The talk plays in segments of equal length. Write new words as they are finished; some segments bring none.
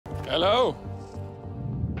Hello.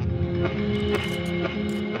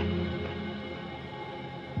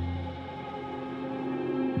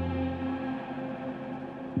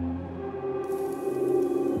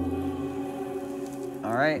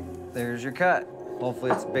 All right, there's your cut.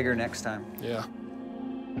 Hopefully it's bigger next time. Yeah.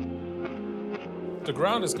 The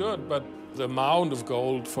ground is good, but the amount of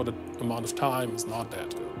gold for the amount of time is not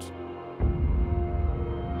that good.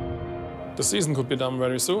 The season could be done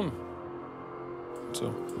very soon.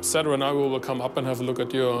 So Cedar and I will come up and have a look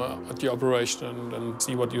at your operation and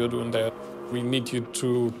see what you're doing there. We need you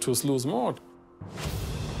to sluice more.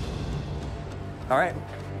 All right.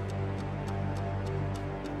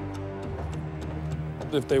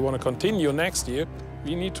 If they want to continue next year,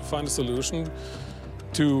 we need to find a solution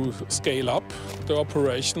to scale up the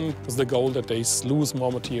operation with the goal that they sluice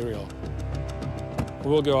more material.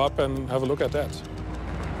 We'll go up and have a look at that.